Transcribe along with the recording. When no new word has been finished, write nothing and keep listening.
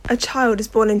A child is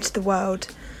born into the world.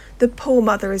 The poor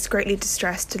mother is greatly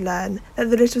distressed to learn that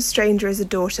the little stranger is a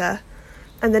daughter,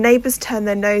 and the neighbours turn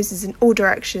their noses in all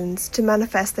directions to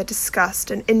manifest their disgust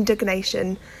and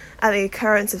indignation at the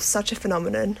occurrence of such a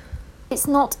phenomenon. It's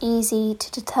not easy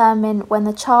to determine when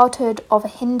the childhood of a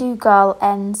Hindu girl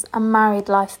ends and married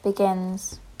life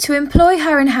begins. To employ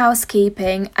her in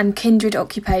housekeeping and kindred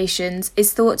occupations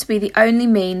is thought to be the only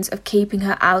means of keeping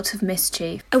her out of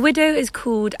mischief. A widow is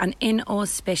called an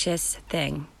inauspicious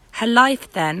thing. Her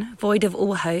life then, void of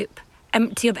all hope,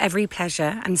 empty of every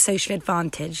pleasure and social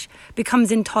advantage,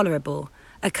 becomes intolerable,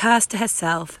 a curse to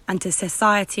herself and to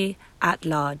society at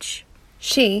large.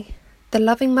 She, the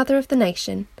loving mother of the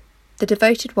nation, the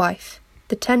devoted wife,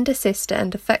 the tender sister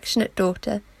and affectionate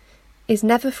daughter, is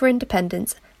never for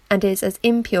independence and is as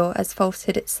impure as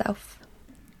falsehood itself.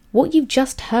 What you've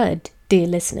just heard, dear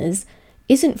listeners,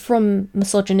 isn't from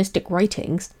misogynistic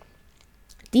writings.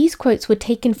 These quotes were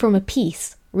taken from a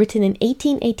piece written in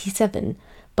 1887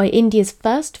 by India's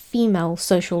first female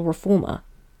social reformer.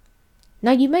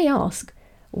 Now you may ask,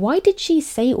 why did she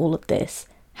say all of this?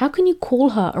 How can you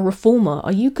call her a reformer?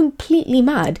 Are you completely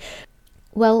mad?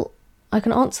 Well, I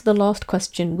can answer the last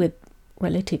question with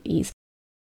relative ease.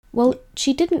 Well,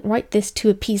 she didn't write this to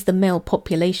appease the male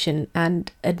population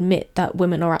and admit that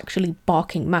women are actually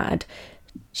barking mad.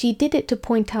 She did it to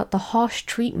point out the harsh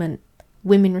treatment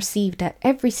women received at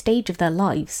every stage of their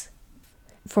lives,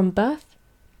 from birth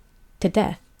to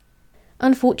death.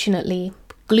 Unfortunately,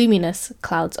 gloominess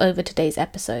clouds over today's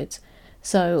episodes,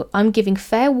 so I'm giving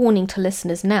fair warning to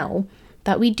listeners now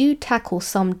that we do tackle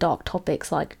some dark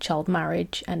topics like child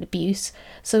marriage and abuse,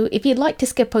 so if you'd like to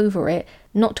skip over it,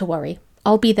 not to worry.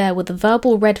 I'll be there with a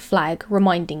verbal red flag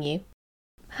reminding you.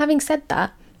 Having said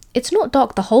that, it's not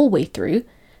dark the whole way through,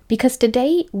 because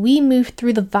today we move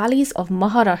through the valleys of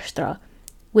Maharashtra,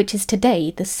 which is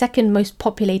today the second most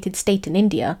populated state in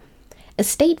India, a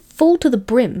state full to the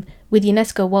brim with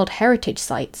UNESCO World Heritage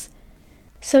Sites.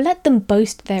 So let them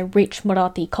boast their rich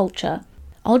Marathi culture.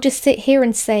 I'll just sit here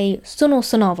and say Suno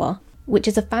Sunava, which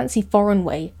is a fancy foreign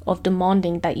way of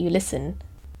demanding that you listen.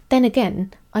 Then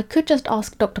again, I could just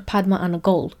ask Dr. Padma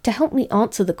Anagol to help me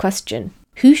answer the question,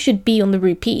 who should be on the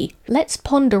rupee? Let's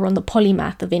ponder on the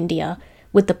polymath of India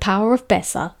with the power of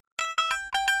Pesa.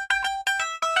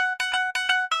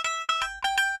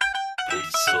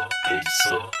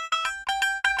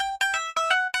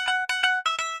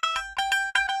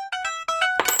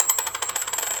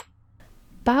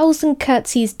 Bows and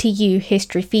curtsies to you,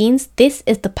 history fiends. This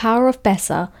is the power of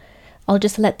Pesa. I'll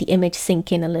just let the image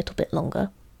sink in a little bit longer.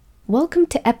 Welcome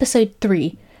to episode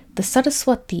 3, the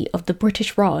Saraswati of the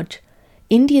British Raj,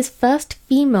 India's first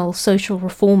female social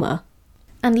reformer.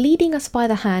 And leading us by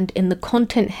the hand in the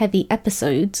content-heavy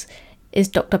episodes is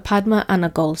Dr. Padma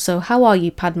Anagol. So how are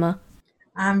you, Padma?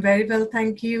 I'm very well,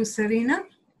 thank you, Serena.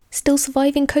 Still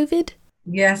surviving COVID?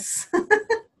 Yes.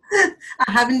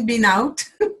 I haven't been out.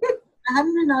 I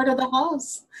haven't been out of the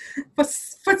house for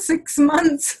 6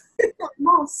 months,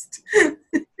 almost.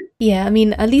 Yeah, I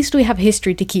mean, at least we have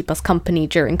history to keep us company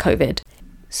during COVID.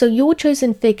 So your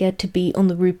chosen figure to be on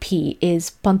the rupee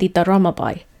is Pandita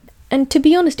Ramabai. And to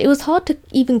be honest, it was hard to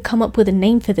even come up with a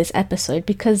name for this episode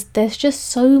because there's just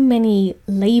so many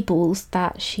labels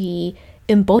that she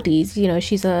embodies. You know,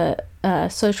 she's a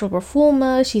social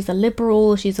reformer, she's a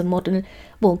liberal, she's a modern...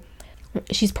 Well,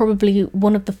 she's probably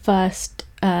one of the first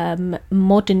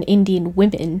modern Indian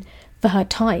women for her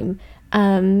time.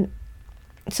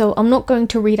 So I'm not going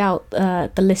to read out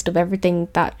the list of everything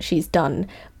that she's done,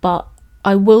 but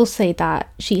I will say that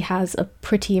she has a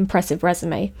pretty impressive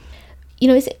resume. You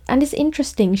know, it's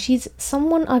interesting. She's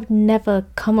someone I've never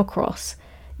come across,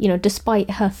 you know,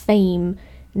 despite her fame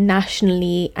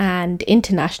nationally and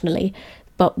internationally,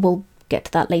 but we'll get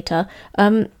to that later.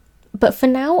 But for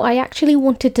now, I actually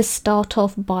wanted to start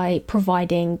off by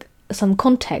providing some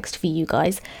context for you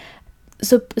guys.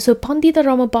 So Pandita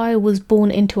Ramabai was born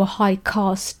into a high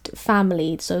caste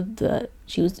family, so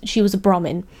she was a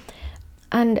Brahmin,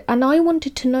 and I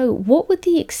wanted to know what were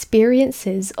the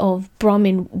experiences of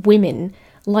Brahmin women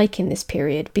like in this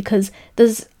period, because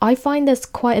I find there's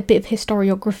quite a bit of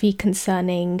historiography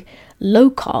concerning low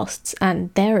castes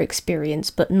and their experience,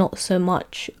 but not so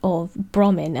much of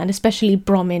Brahmin, and especially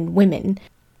Brahmin women.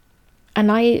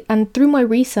 And through my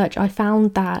research, I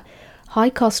found that high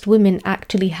caste women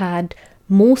actually had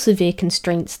more severe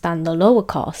constraints than the lower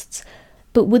castes.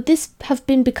 But would this have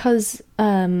been because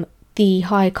the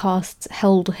higher castes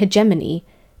held hegemony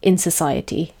in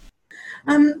society?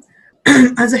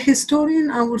 As a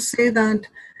historian, I would say that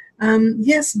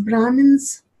yes,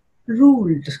 Brahmins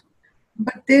ruled,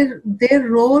 but their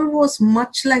role was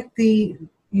much like the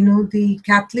the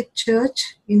Catholic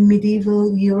Church in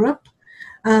medieval Europe,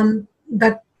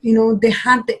 that, they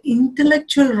had the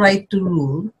intellectual right to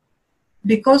rule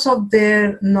because of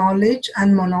their knowledge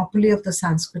and monopoly of the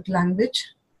Sanskrit language,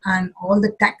 and all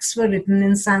the texts were written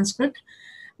in Sanskrit.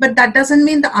 But that doesn't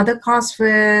mean the other castes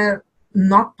were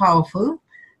not powerful.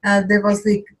 There was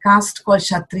the caste called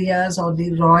Kshatriyas, or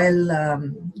the royal,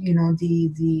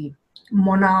 the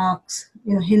monarchs,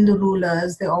 Hindu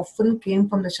rulers. They often came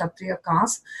from the Kshatriya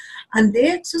caste, and they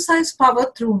exercised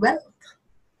power through wealth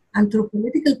and through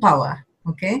political power.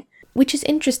 Okay. Which is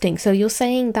interesting. So you're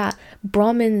saying that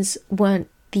Brahmins weren't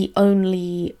the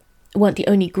only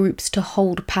groups to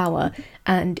hold power,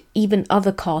 and even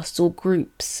other castes or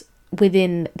groups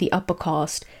within the upper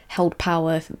caste held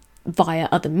power via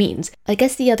other means. I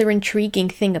guess the other intriguing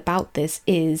thing about this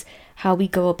is how we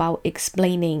go about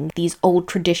explaining these old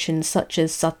traditions such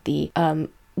as sati,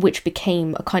 which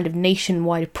became a kind of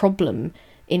nationwide problem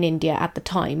in India at the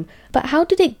time. But how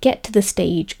did it get to the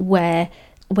stage where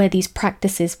these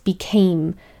practices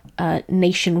became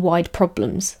nationwide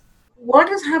problems? What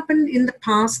has happened in the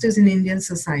past is, in Indian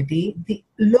society, the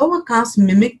lower caste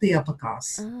mimic the upper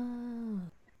caste.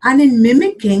 And in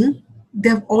mimicking,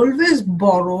 they've always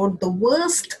borrowed the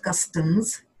worst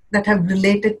customs that have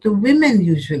related to women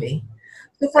usually.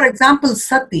 So for example,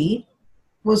 sati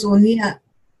was only an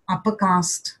upper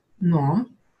caste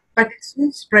norm, but it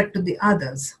soon spread to the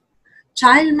others.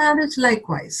 Child marriage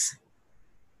likewise.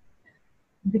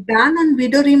 The ban on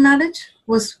widow remarriage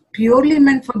was purely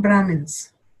meant for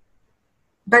Brahmins.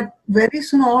 But very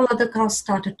soon all other castes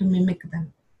started to mimic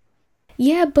them.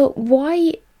 Yeah, but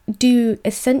why do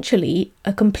essentially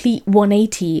a complete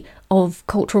 180 of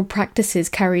cultural practices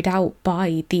carried out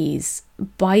by these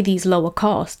lower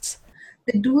castes?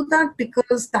 They do that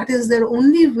because that is their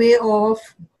only way of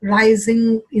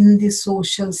rising in the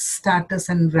social status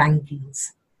and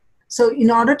rankings. So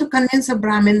in order to convince a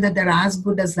Brahmin that they're as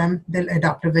good as them, they'll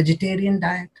adopt a vegetarian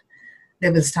diet. They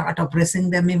will start oppressing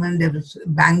them even. They will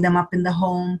bang them up in the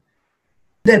home.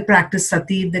 They'll practice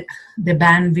sati. They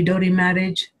ban widow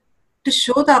remarriage to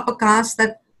show the upper caste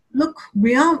that, look,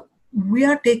 we are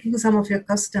taking some of your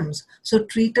customs. So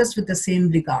treat us with the same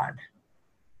regard.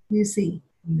 You see.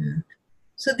 Yeah.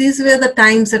 So these were the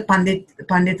times that Pandita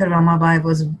Ramabai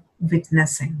was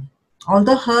witnessing.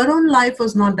 Although her own life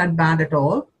was not that bad at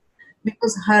all,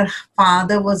 because her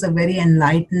father was a very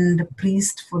enlightened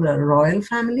priest for a royal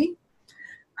family,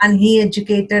 and he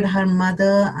educated her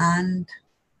mother and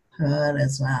her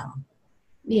as well.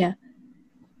 Yeah.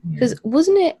 Because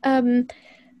wasn't it,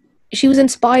 she was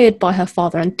inspired by her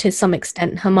father and to some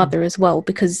extent her mother as well,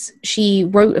 because she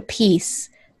wrote a piece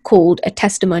called A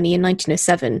Testimony in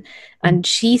 1907, and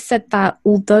she said that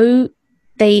although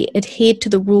they adhered to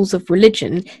the rules of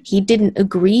religion, he didn't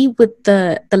agree with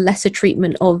the lesser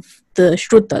treatment of the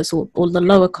Shruddhas or the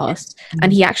lower castes,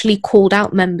 and he actually called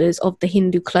out members of the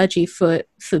Hindu clergy for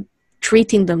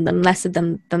treating them lesser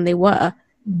than they were.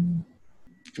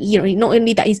 Not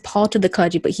only that he's part of the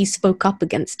clergy, but he spoke up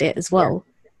against it as well.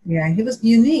 Yeah, he was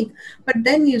unique. But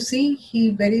then you see,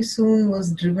 he very soon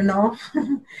was driven off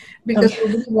because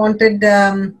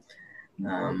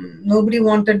nobody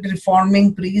wanted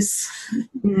reforming priests.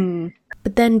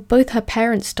 But then both her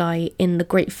parents die in the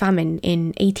Great Famine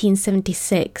in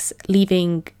 1876,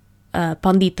 leaving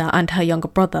Pandita and her younger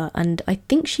brother, and I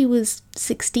think she was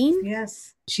 16?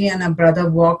 Yes. She and her brother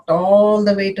walked all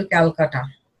the way to Calcutta,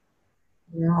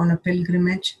 on a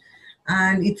pilgrimage.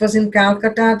 And it was in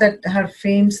Calcutta that her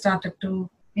fame started to,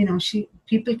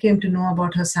 people came to know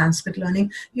about her Sanskrit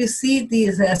learning. You see,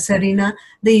 Serena,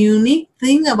 the unique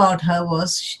thing about her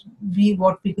was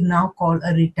what we now call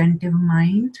a retentive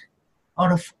mind,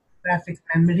 or a photographic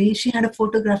memory. She had a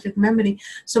photographic memory.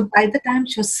 So by the time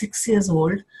she was 6 years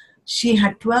old, she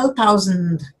had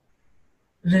 12,000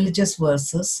 religious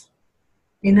verses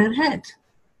in her head,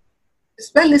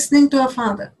 just by listening to her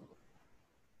father.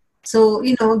 So,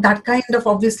 that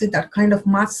kind of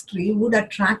mastery would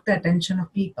attract the attention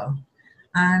of people.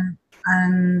 And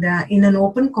in an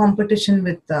open competition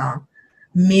with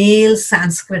male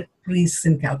Sanskrit priests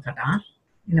in Calcutta,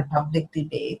 in a public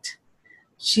debate,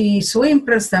 she so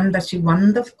impressed them that she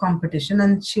won the competition,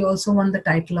 and she also won the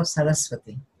title of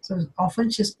Saraswati. So often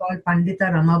she's called Pandita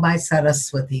Ramabai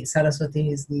Saraswati.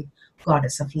 Saraswati is the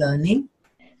goddess of learning.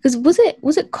 Because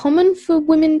was it common for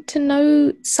women to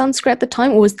know Sanskrit at the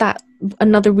time, or was that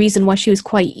another reason why she was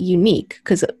quite unique?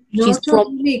 Because she's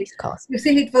from this caste. You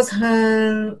see, it was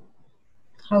her.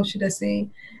 How should I say?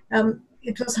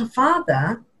 It was her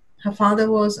father. Her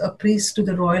father was a priest to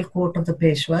the royal court of the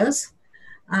Peshwas,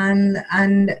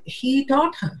 and he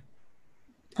taught her.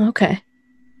 Okay.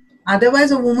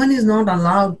 Otherwise, a woman is not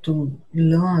allowed to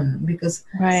learn, because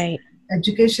Right.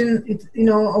 education,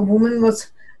 a woman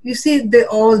was, you see, there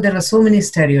are so many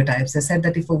stereotypes. They said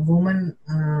that if a woman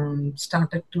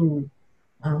started to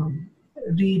um,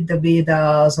 read the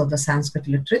Vedas or the Sanskrit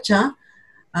literature,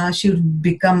 she would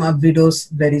become a widow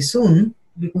very soon,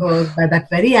 because by that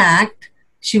very act,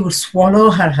 she would swallow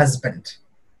her husband.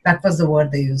 That was the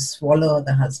word they used, swallow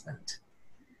the husband.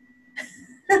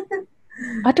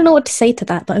 I don't know what to say to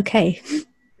that, but okay.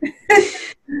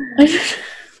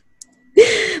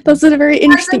 That's a very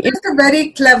interesting. That's a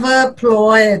very clever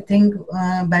ploy, I think,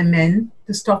 by men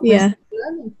to stop women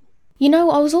learning. You know,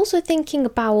 I was also thinking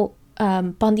about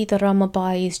Pandita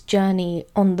Ramabai's journey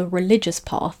on the religious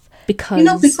path,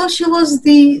 Because she was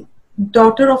the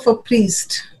daughter of a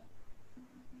priest.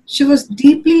 She was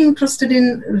deeply interested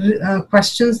in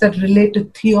questions that relate to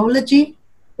theology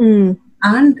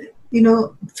and,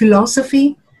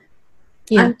 philosophy.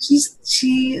 Yeah. And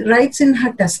she writes in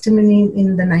her testimony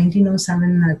in the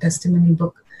 1907 testimony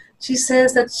book. She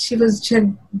says that she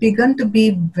had begun to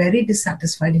be very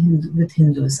dissatisfied with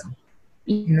Hinduism.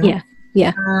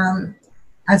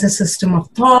 As a system of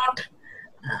thought,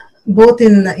 both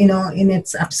in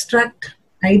its abstract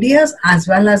ideas as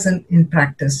well as in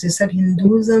practice. She said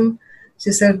Hinduism,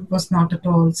 was not at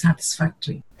all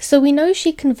satisfactory. So we know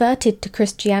she converted to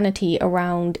Christianity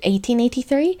around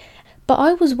 1883, but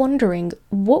I was wondering,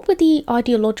 what were the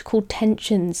ideological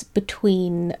tensions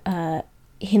between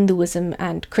Hinduism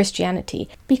and Christianity?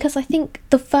 Because I think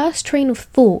the first train of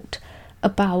thought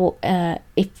about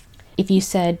if you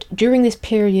said during this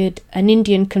period an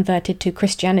Indian converted to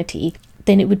Christianity,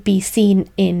 then it would be seen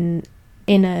in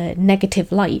a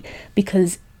negative light,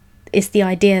 because it's the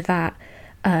idea that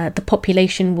the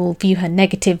population will view her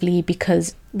negatively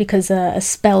because a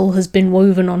spell has been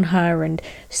woven on her, and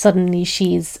suddenly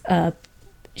she's a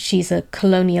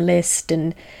colonialist,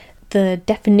 and the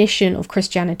definition of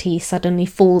Christianity suddenly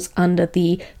falls under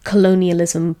the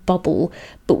colonialism bubble.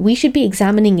 But we should be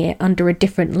examining it under a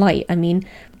different light. I mean,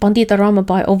 Pandita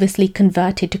Ramabai obviously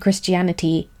converted to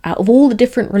Christianity out of all the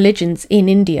different religions in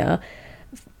India,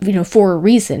 for a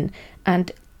reason.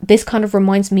 And this kind of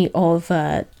reminds me of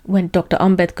when Dr.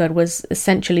 Ambedkar was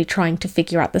essentially trying to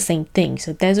figure out the same thing.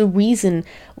 So there's a reason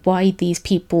why these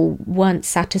people weren't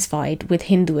satisfied with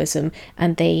Hinduism,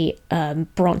 and they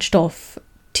branched off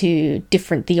to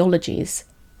different theologies.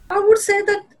 I would say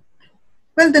that,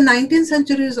 the 19th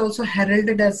century is also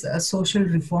heralded as a social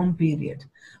reform period.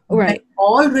 Right.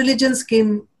 All religions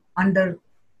came under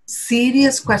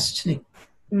serious questioning.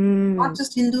 Not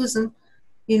just Hinduism,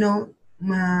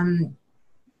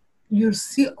 you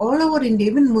see all over India,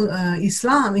 even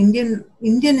Islam, Indian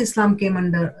Islam came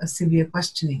under a severe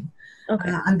questioning.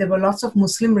 Okay. And there were lots of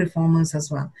Muslim reformers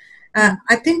as well.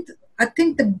 I think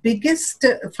the biggest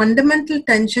fundamental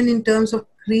tension in terms of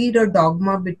creed or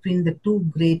dogma between the two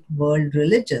great world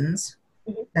religions,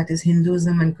 that is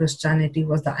Hinduism and Christianity,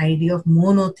 was the idea of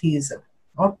monotheism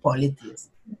or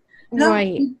polytheism.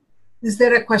 Right. Is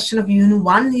there a question of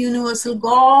one universal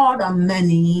God or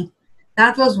many?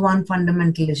 That was one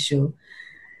fundamental issue.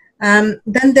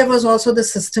 Then there was also the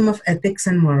system of ethics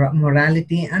and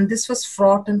morality, and this was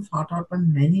fought out by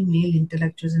many male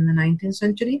intellectuals in the 19th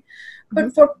century.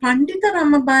 But for Pandita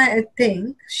Ramabai, I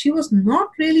think she was not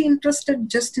really interested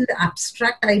just in the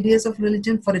abstract ideas of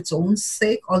religion for its own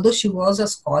sake, although she was a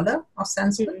scholar of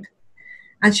Sanskrit,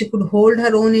 and she could hold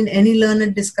her own in any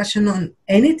learned discussion on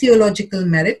any theological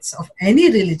merits of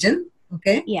any religion.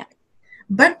 Okay? Yeah.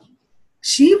 But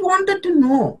she wanted to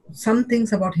know some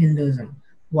things about Hinduism.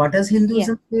 What does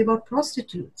Hinduism say about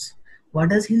prostitutes? What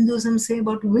does Hinduism say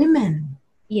about women?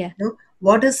 Yeah.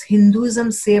 What does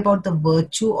Hinduism say about the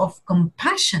virtue of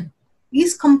compassion?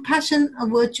 Is compassion a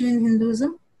virtue in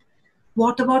Hinduism?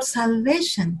 What about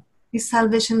salvation? Is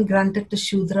salvation granted to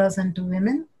Shudras and to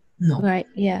women? No. Right,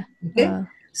 yeah. Okay.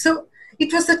 So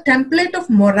it was a template of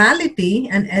morality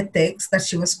and ethics that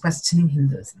she was questioning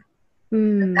Hinduism.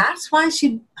 That's why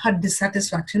her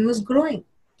dissatisfaction was growing,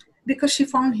 because she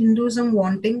found Hinduism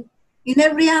wanting in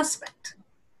every aspect.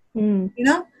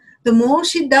 The more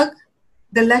she dug,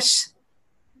 the less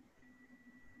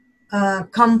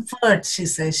comfort, she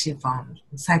says, she found,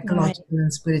 psychological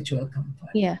and spiritual comfort.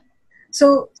 Yeah.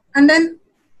 So, and then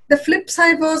the flip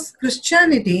side was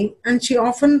Christianity, and she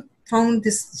often found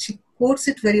this, she quotes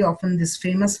it very often, this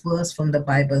famous verse from the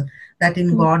Bible, that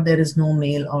in God there is no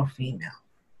male or female.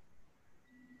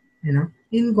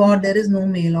 In God there is no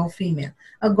male or female.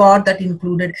 A God that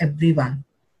included everyone.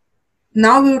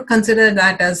 Now we would consider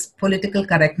that as political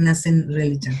correctness in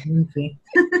religion, wouldn't we?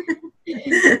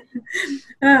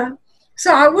 So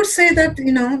I would say that,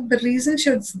 the reason she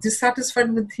was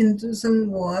dissatisfied with Hinduism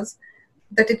was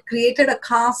that it created a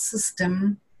caste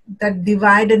system that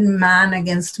divided man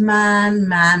against woman,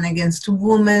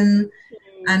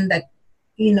 and that,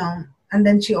 and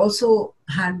then she also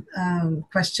had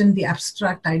questioned the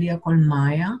abstract idea called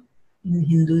Maya. In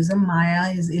Hinduism,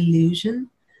 Maya is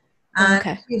illusion. And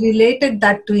Okay. she related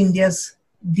that to India's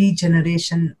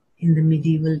degeneration in the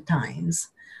medieval times.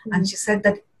 And she said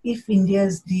that if India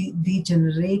is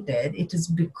degenerated, it is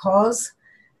because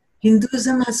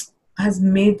Hinduism has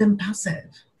made them passive,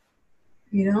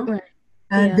 Right.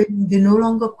 and Yeah. they no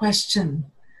longer question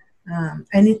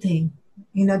anything.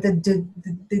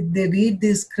 They read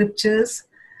these scriptures,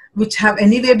 which have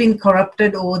anyway been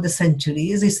corrupted over the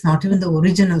centuries. It's not even the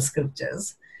original scriptures.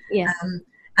 Yeah.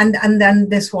 And then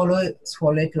they swallow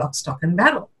it lock, stock, and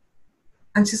barrel.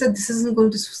 And she said, this isn't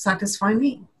going to satisfy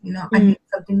me. I need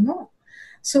something more.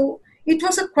 So it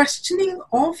was a questioning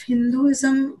of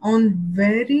Hinduism on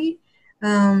very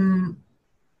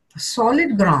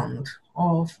solid ground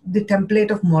of the template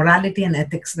of morality and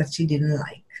ethics that she didn't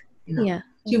like. Yeah.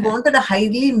 She Okay. wanted a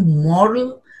highly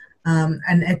moral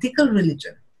and ethical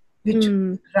religion, which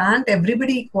grant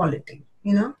everybody equality,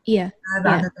 Yeah.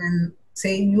 rather than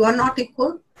say you are not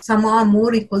equal, some are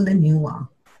more equal than you are.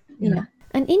 Yeah.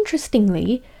 And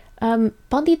interestingly,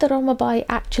 Pandita Ramabai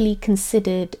actually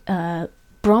considered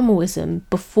Brahmoism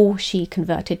before she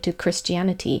converted to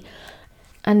Christianity.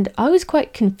 And I was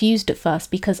quite confused at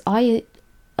first because I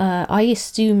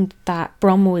assumed that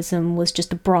Brahmoism was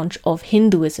just a branch of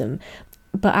Hinduism.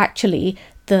 But actually,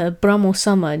 the Brahmo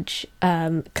Samaj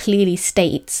clearly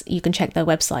states, you can check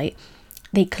their website,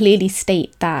 they clearly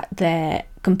state that they're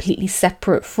completely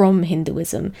separate from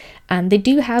Hinduism, and they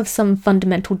do have some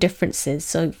fundamental differences.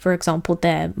 So, for example,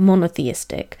 they're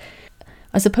monotheistic.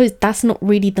 I suppose that's not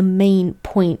really the main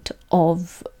point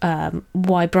of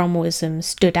why Brahmoism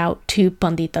stood out to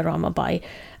Pandita Ramabai.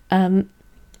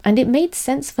 And it made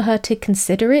sense for her to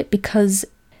consider it because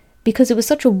it was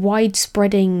such a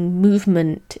widespreading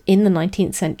movement in the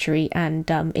 19th century,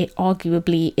 and it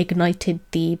arguably ignited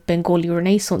the Bengali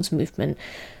Renaissance movement.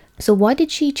 So why did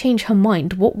she change her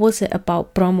mind? What was it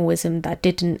about Brahmoism that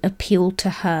didn't appeal to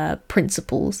her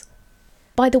principles?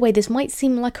 By the way, this might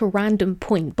seem like a random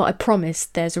point, but I promise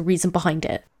there's a reason behind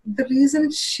it. The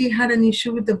reason she had an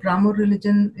issue with the Brahmo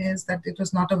religion is that it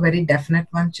was not a very definite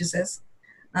one, she says.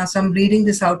 So I'm reading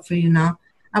this out for you now.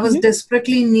 I was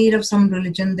desperately in need of some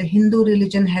religion. The Hindu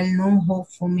religion held no hope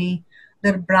for me.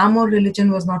 The Brahmo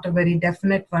religion was not a very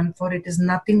definite one, for it is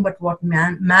nothing but what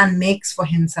man makes for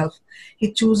himself.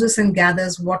 He chooses and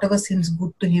gathers whatever seems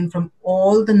good to him from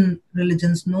all the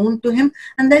religions known to him,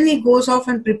 and then he goes off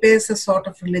and prepares a sort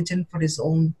of religion for his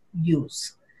own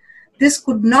use. This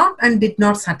could not and did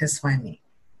not satisfy me.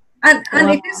 And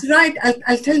it is right.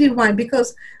 I'll tell you why.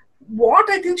 Because what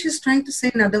I think she's trying to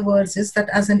say, in other words, is that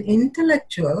as an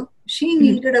intellectual, she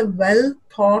needed a well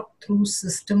thought through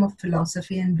system of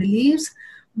philosophy and beliefs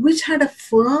which had a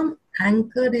firm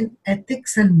anchor in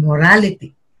ethics and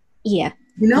morality. Yeah.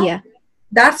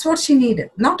 That's what she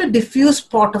needed, not a diffuse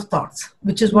pot of thoughts,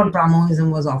 which is what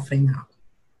Brahmoism was offering her.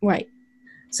 Right.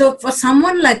 So for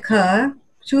someone like her,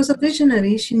 she was a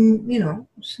visionary.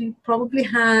 She probably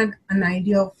had an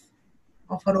idea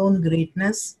of her own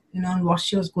greatness, and what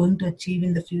she was going to achieve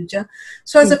in the future.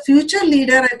 So as a future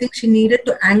leader, I think she needed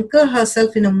to anchor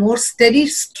herself in a more steady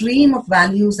stream of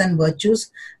values and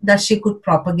virtues that she could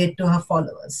propagate to her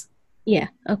followers. Yeah,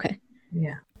 okay.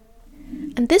 Yeah.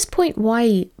 And this point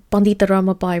why Pandita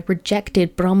Ramabai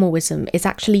rejected Brahmoism is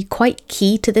actually quite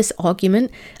key to this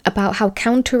argument about how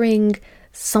countering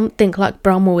something like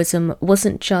Brahmoism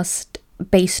wasn't just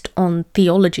based on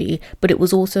theology, but it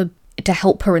was also to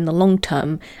help her in the long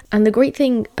term. And the great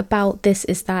thing about this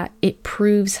is that it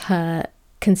proves her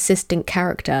consistent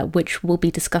character, which we'll be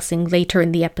discussing later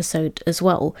in the episode as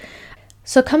well.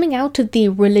 So coming out of the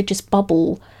religious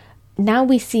bubble, now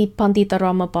we see Pandita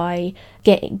Ramabai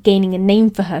gaining a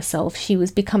name for herself. She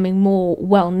was becoming more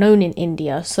well known in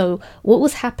India. So what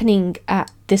was happening at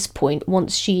this point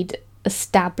once she'd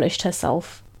established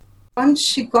herself? Once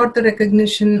she got the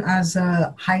recognition as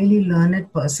a highly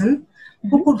learned person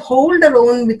who could hold her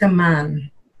own with a man,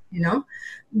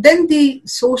 then the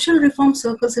social reform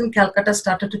circles in Calcutta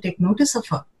started to take notice of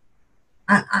her.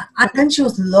 And then she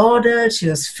was lauded, she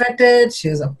was feted, she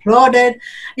was applauded,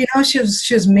 she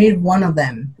was made one of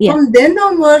them. Yeah. From then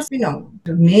onwards,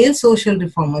 the male social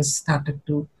reformers started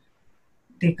to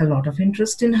take a lot of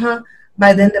interest in her.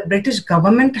 By then, the British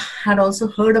government had also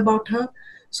heard about her.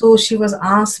 So she was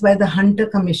asked by the Hunter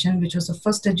Commission, which was the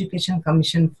first education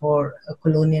commission for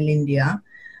colonial India,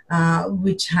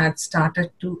 which had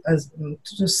started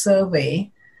to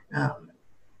survey a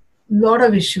lot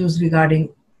of issues regarding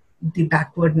the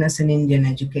backwardness in Indian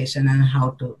education and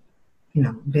how to,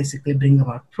 basically bring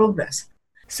about progress.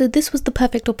 So this was the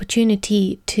perfect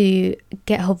opportunity to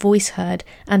get her voice heard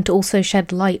and to also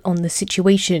shed light on the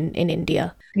situation in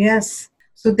India. Yes.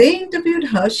 So they interviewed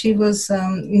her. She was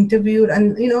interviewed,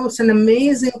 and it's an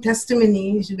amazing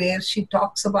testimony where she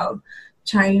talks about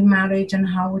child marriage and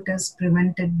how it has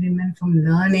prevented women from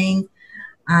learning.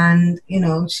 And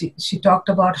she talked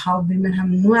about how women have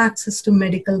no access to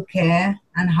medical care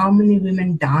and how many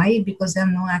women die because they have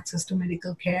no access to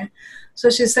medical care. So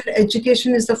she said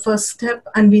education is the first step,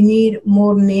 and we need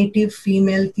more native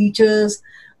female teachers.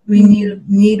 We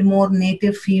need more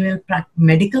native female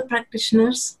medical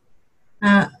practitioners.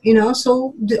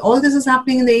 So all this is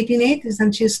happening in the 1880s,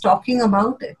 and she's talking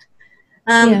about it.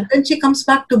 Then she comes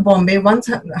back to Bombay.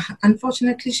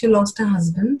 Unfortunately, she lost her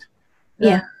husband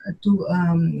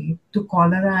to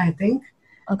cholera, I think.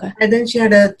 Okay. And then she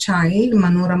had a child,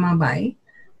 Manorama Bai.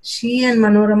 She and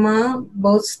Manorama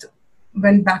both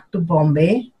went back to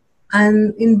Bombay.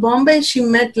 And in Bombay, she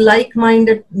met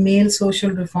like-minded male social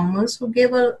reformers who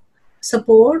gave her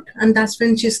support. And that's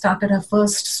when she started her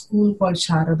first school called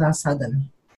Sharada Sadan.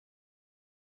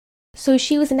 So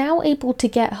she was now able to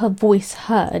get her voice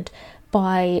heard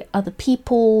by other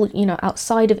people,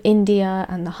 outside of India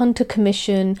and the Hunter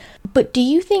Commission. But do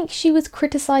you think she was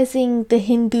criticizing the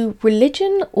Hindu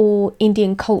religion or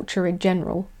Indian culture in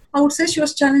general? I would say she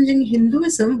was challenging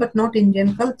Hinduism, but not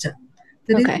Indian culture.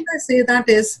 The reason I say that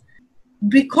is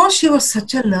because she was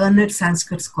such a learned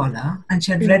Sanskrit scholar and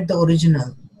she had read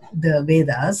the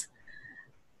Vedas,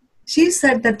 she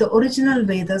said that the original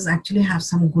Vedas actually have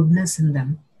some goodness in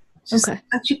them.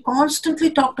 And she constantly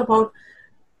talked about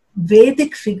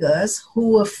Vedic figures who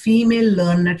were female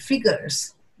learned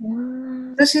figures.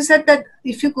 So she said that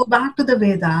if you go back to the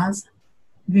Vedas,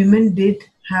 women did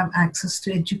have access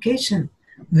to education.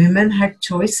 Women had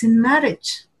choice in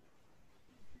marriage.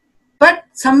 But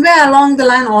somewhere along the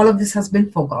line, all of this has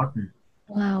been forgotten.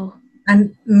 Wow.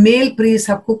 And male priests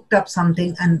have cooked up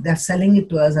something and they're selling it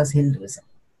to us as Hinduism.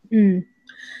 Even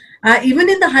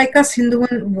in the High Caste Hindu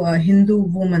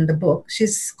Woman, the book, she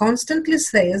constantly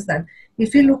says that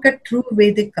if you look at true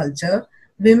Vedic culture,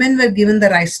 women were given the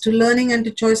rights to learning and to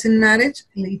choice in marriage.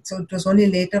 So it was only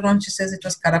later on, she says, it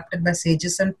was corrupted by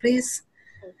sages and priests.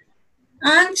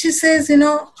 And she says,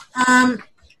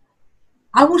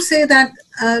 I would say that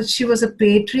she was a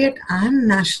patriot and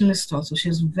nationalist also. She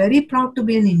was very proud to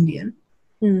be an Indian.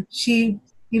 She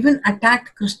even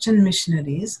attacked Christian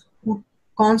missionaries who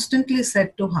constantly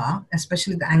said to her,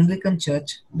 especially the Anglican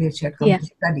Church, where she had come to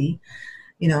study,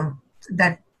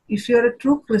 that if you're a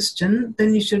true Christian,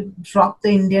 then you should drop the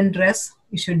Indian dress,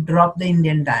 you should drop the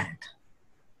Indian diet.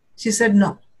 She said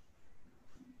no.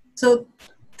 So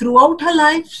throughout her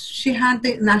life, she had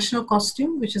the national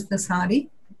costume, which is the sari.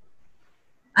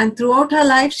 And throughout her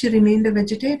life, she remained a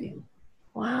vegetarian.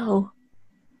 Wow.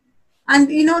 And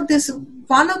this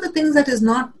one of the things that is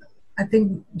not, I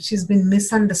think she's been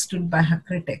misunderstood by her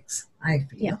critics, I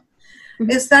feel,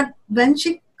 is that when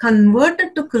she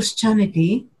converted to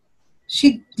Christianity,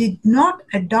 she did not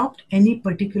adopt any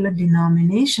particular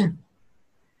denomination.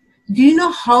 Do you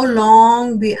know how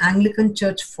long the Anglican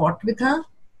Church fought with her?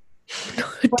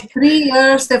 For 3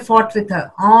 years, they fought with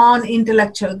her on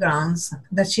intellectual grounds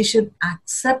that she should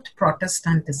accept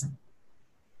Protestantism.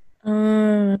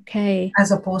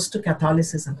 As opposed to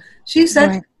Catholicism. She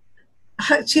said,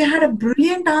 she had a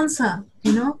brilliant answer.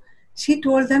 She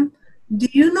told them, do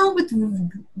you know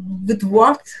with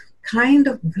what kind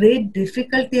of great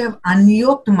difficulty I've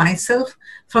unyoked myself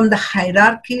from the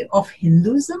hierarchy of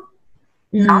Hinduism?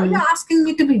 Now you're asking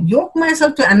me to be yoke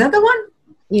myself to another one?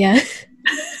 Yeah.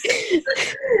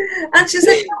 And she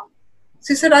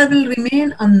said, I will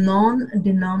remain a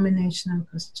non-denominational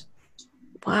Christian.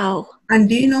 Wow. And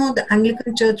do you know, the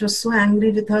Anglican Church was so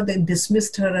angry with her, they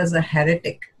dismissed her as a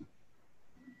heretic.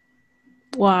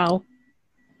 Wow.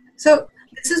 So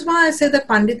this is why I say that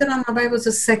Pandita Ramabai was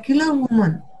a secular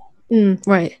woman.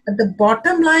 Right. At the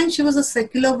bottom line, she was a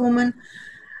secular woman.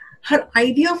 Her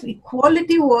idea of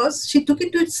equality was, she took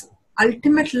it to its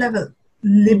ultimate level.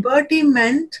 Liberty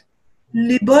meant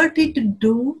liberty to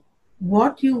do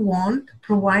what you want,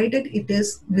 provided it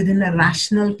is within a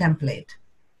rational template,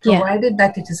 provided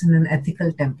that it is in an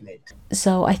ethical template.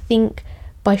 So I think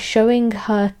by showing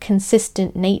her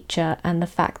consistent nature and the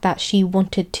fact that she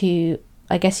wanted to,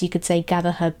 I guess you could say,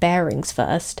 gather her bearings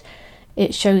first,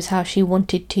 it shows how she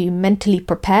wanted to mentally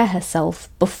prepare herself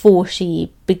before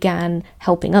she began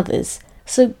helping others.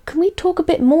 So can we talk a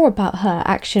bit more about her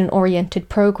action-oriented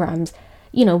programs?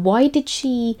 why did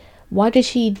she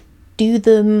do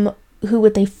them? Who were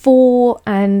they for?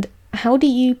 And how do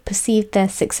you perceive their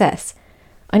success?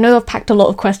 I know I've packed a lot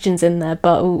of questions in there,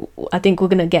 but I think we're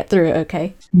going to get through it,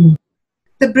 okay?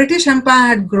 The British Empire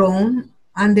had grown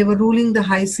and they were ruling the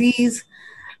high seas.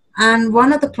 And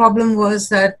one of the problems was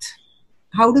that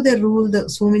how do they rule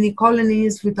so many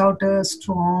colonies without a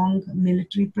strong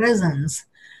military presence?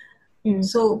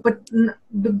 So, but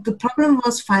the problem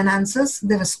was finances.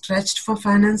 They were stretched for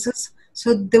finances.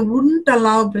 So they wouldn't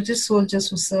allow British soldiers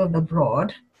who served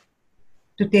abroad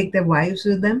to take their wives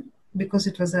with them because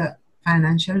it was a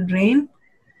financial drain.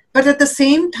 But at the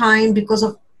same time, because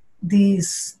of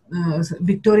these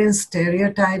Victorian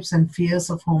stereotypes and fears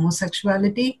of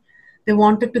homosexuality, they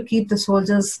wanted to keep the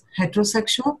soldiers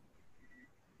heterosexual.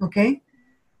 Okay,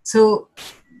 so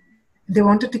they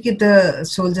wanted to keep the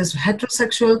soldiers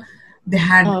heterosexual. They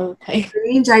had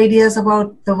strange ideas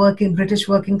about the British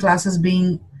working classes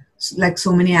being like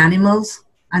so many animals,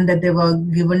 and that they were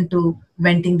given to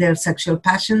venting their sexual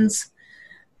passions.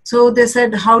 So they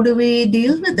said, how do we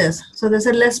deal with this? So they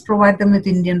said, let's provide them with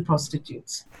Indian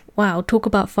prostitutes. Wow, talk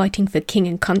about fighting for king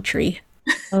and country.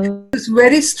 It's a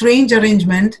very strange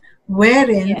arrangement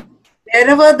wherein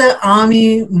wherever the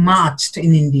army marched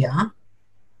in India,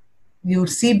 you would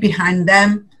see behind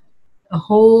them a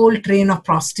whole train of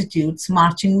prostitutes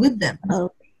marching with them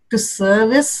to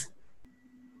service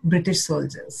British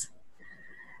soldiers.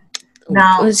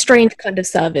 Now, a strange kind of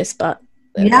service, but...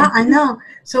 Yeah, I know.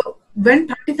 So when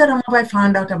Pandita Ramabai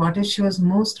found out about it, she was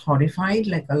most horrified,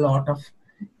 like a lot of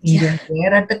Indians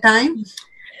were at the time.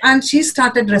 And she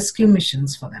started rescue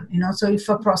missions for them. So if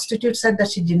a prostitute said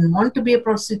that she didn't want to be a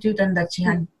prostitute and that she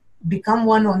had become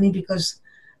one only because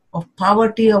of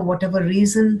poverty or whatever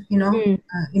reason,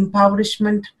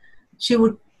 impoverishment, this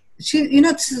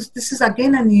is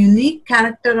again a unique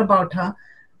character about her,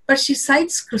 but she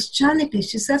cites Christianity.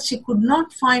 She says she could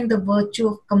not find the virtue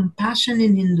of compassion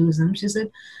in Hinduism. She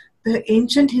said the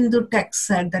ancient Hindu text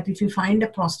said that if you find a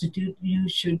prostitute, you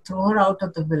should throw her out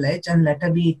of the village and let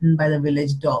her be eaten by the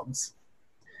village dogs.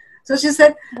 So she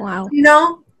said, wow.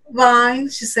 Why?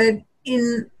 She said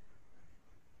in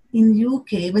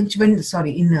UK,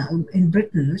 in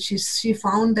Britain, she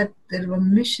found that there were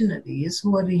missionaries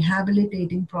who were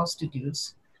rehabilitating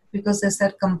prostitutes because they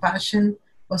said compassion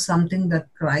was something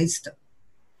that Christ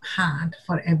had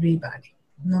for everybody,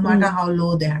 no matter how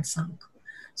low they had sunk.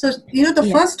 So, the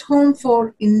first home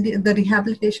for the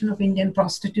rehabilitation of Indian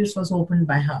prostitutes was opened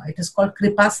by her. It is called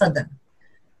Kripa Sadan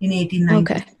in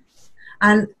 1890. Okay.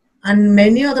 And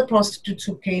many of the prostitutes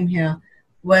who came here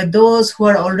were those who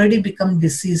had already become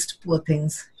deceased, poor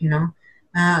things,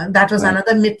 That was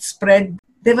another myth spread.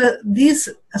 These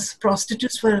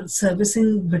prostitutes were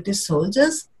servicing British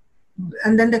soldiers,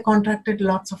 and then they contracted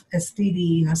lots of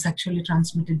STD, sexually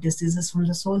transmitted diseases from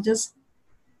the soldiers.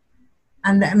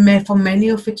 And for many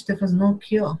of which there was no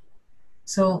cure.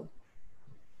 So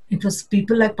it was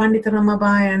people like Pandita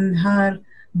Ramabai and her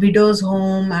widow's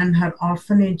home and her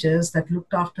orphanages that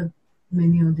looked after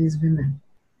many of these women.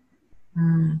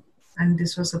 And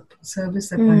this was a service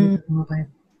that Pandita Ramabai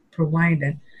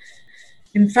provided.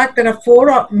 In fact, there are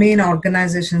 4 main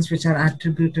organizations which are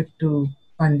attributed to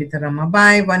Pandita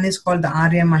Ramabai. One is called the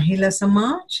Arya Mahila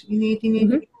Samaj in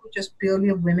 1880, which is purely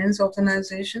a women's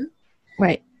organization.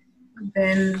 Right.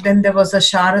 Then there was the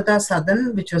Sharada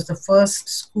Sadan, which was the first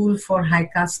school for high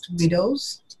caste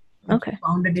widows. Okay.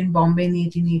 Founded in Bombay in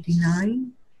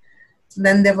 1889.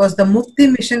 Then there was the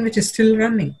Mukti Mission, which is still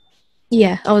running.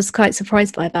 Yeah, I was quite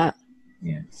surprised by that.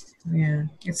 Yeah,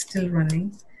 it's still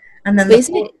running. And then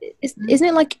isn't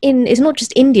it like it's not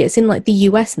just India, it's in like the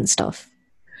US and stuff.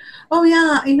 Oh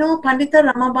yeah, Pandita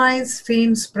Ramabai's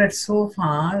fame spread so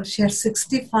far. She has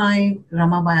 65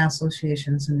 Ramabai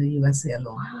associations in the USA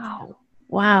alone.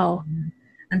 Wow.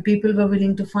 And people were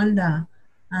willing to fund her.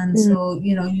 And so,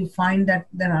 you find that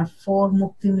there are 4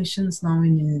 Mukti missions now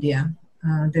in India.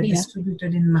 They're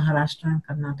distributed in Maharashtra and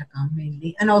Karnataka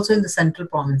mainly, and also in the central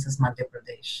provinces, Madhya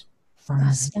Pradesh.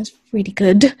 That's really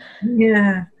good.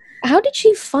 Yeah. How did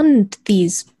she fund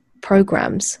these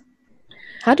programs?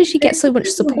 How did she get so much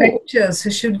support? Lectures.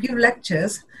 She should give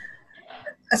lectures.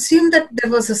 Assume that there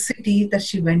was a city that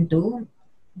she went to.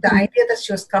 The idea that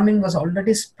she was coming was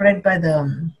already spread by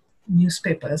the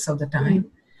newspapers of the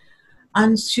time.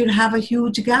 And she'd have a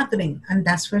huge gathering. And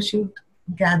that's where she would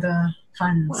gather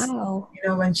funds. Wow.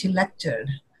 When she lectured.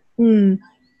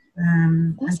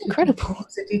 That's incredible.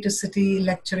 City to city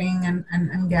lecturing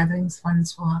and gathering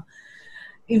funds for her.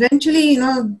 Eventually,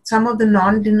 some of the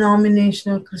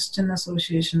non-denominational Christian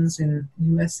associations in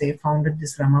USA founded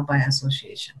this Ramabai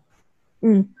Association.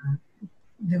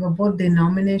 They were both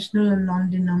denominational and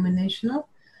non-denominational,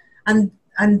 and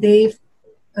they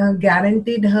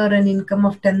guaranteed her an income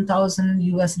of 10,000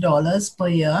 US dollars per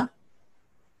year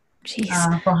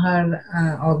for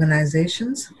her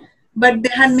organizations. But they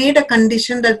had made a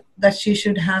condition that she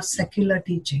should have secular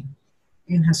teaching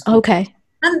in her school. Okay.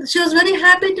 And she was very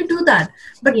happy to do that.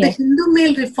 But the Yeah. Hindu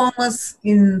male reformers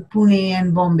in Pune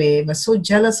and Bombay were so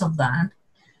jealous of that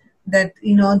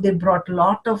they brought a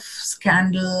lot of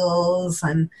scandals,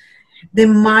 and they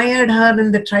mired her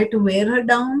and they tried to wear her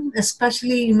down.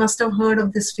 Especially, you must have heard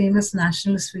of this famous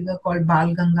nationalist figure called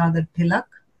Bal Gangadhar Tilak,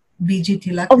 BG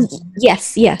Tilak.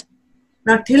 Yes, yeah.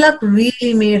 Now, Tilak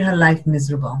really made her life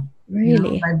miserable.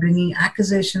 Really? By bringing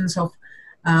accusations of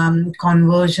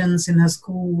conversions in her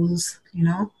schools,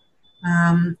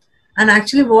 and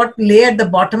actually what lay at the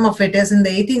bottom of it is in the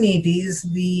 1880s,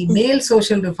 the male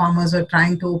social reformers were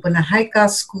trying to open a high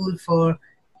caste school for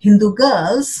Hindu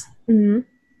girls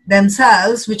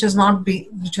themselves, which was not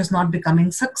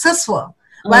becoming successful.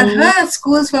 While her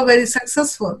schools were very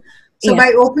successful. So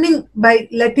by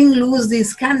letting loose these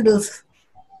scandals,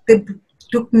 they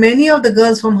took many of the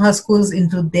girls from her schools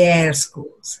into their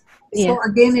schools. So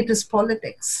again, it is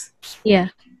politics. Yeah.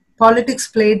 Politics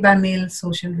played by male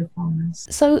social reformers.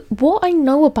 So what I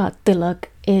know about Tilak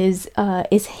is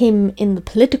him in the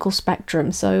political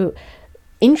spectrum. So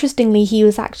interestingly, he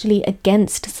was actually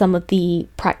against some of the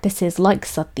practices like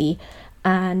sati,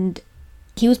 and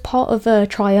he was part of a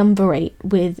triumvirate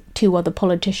with two other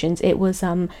politicians. It was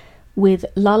with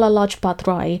Lala Lajpat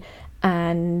Rai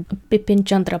and Bipin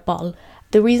Chandra Pal.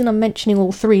 The reason I'm mentioning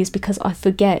all three is because I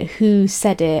forget who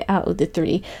said it out of the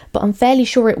three, but I'm fairly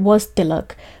sure it was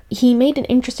Tilak. He made an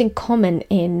interesting comment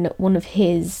in one of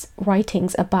his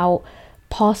writings about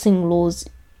passing laws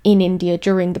in India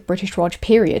during the British Raj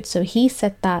period. So he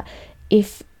said that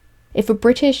if a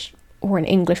British or an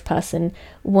English person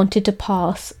wanted to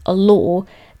pass a law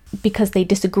because they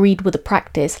disagreed with a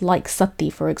practice like sati,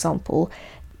 for example,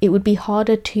 it would be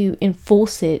harder to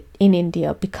enforce it in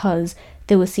India because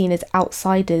they were seen as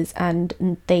outsiders and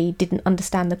they didn't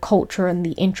understand the culture and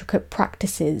the intricate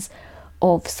practices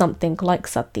of something like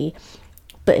sati.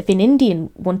 But if an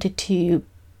Indian wanted to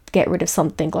get rid of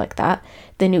something like that,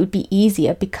 then it would be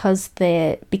easier because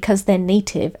they're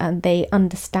native and they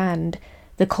understand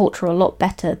the culture a lot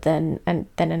better than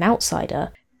an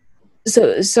outsider.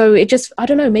 So it just, I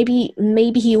don't know, maybe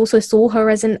he also saw her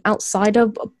as an outsider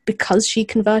because she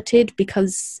converted,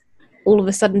 because all of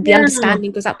a sudden the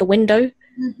understanding was out the window.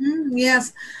 Mm-hmm.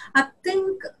 Yes, I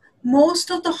think most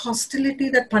of the hostility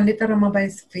that Pandita Ramabai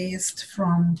faced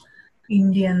from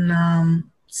Indian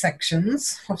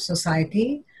sections of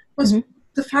society was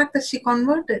the fact that she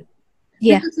converted.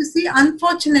 Yeah. Because you see,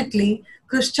 unfortunately,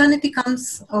 Christianity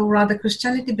becomes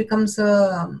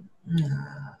a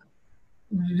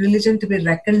religion to be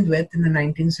reckoned with in the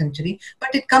 19th century,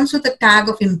 but it comes with a tag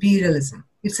of imperialism.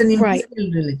 It's an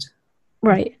imperial religion.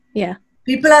 Right, yeah.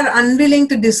 People are unwilling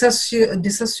to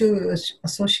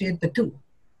associate the two.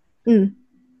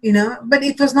 But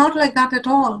it was not like that at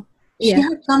all. She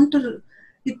had come to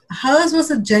hers was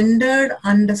a gendered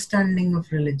understanding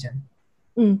of religion.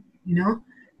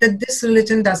 That this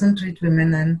religion doesn't treat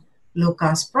women and low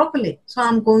caste properly. So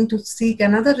I'm going to seek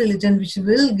another religion which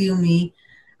will give me,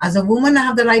 as a woman, I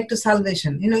have the right to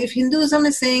salvation. If Hinduism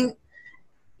is saying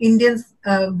Indian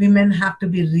women have to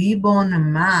be reborn a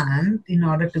man in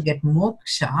order to get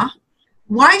moksha,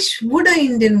 why would an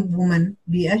Indian woman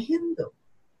be a Hindu?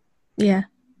 Yeah.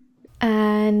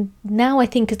 And now I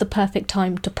think is the perfect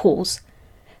time to pause.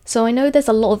 So I know there's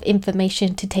a lot of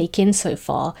information to take in so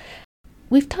far.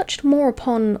 We've touched more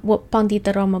upon what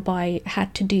Pandita Ramabai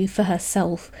had to do for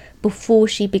herself before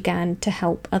she began to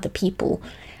help other people.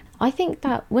 I think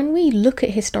that when we look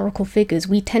at historical figures,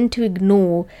 we tend to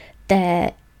ignore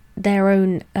their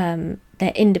own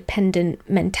their independent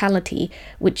mentality,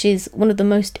 which is one of the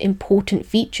most important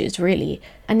features, really.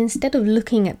 And instead of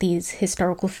looking at these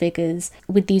historical figures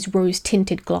with these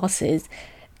rose-tinted glasses,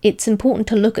 it's important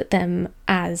to look at them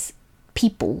as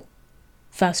people,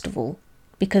 first of all,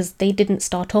 because they didn't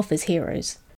start off as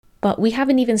heroes. But we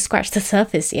haven't even scratched the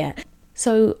surface yet.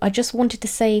 So I just wanted to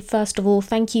say, first of all,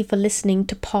 thank you for listening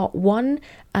to part 1.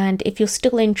 And if you're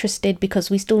still interested, because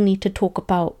we still need to talk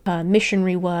about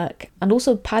missionary work and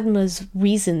also Padma's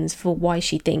reasons for why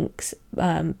she thinks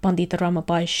Pandita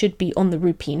Ramabai should be on the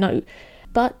rupee note.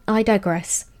 But I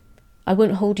digress. I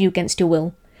won't hold you against your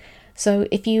will. So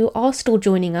if you are still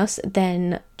joining us,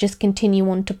 then just continue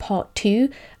on to part 2.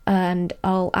 And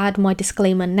I'll add my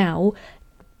disclaimer now,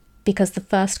 because the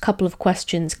first couple of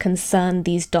questions concern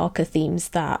these darker themes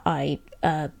that I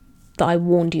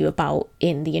warned you about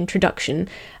in the introduction.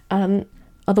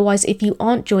 Otherwise, if you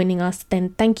aren't joining us, then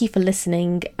thank you for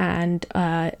listening, and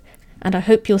I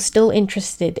hope you're still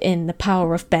interested in the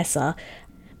power of Besa.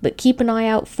 But keep an eye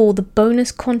out for the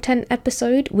bonus content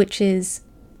episode, which is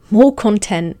more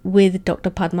content with Dr.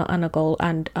 Padma Anagol,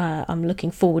 and I'm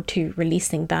looking forward to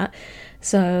releasing that.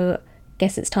 So,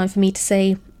 guess it's time for me to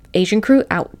say, Asian Crew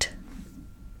out.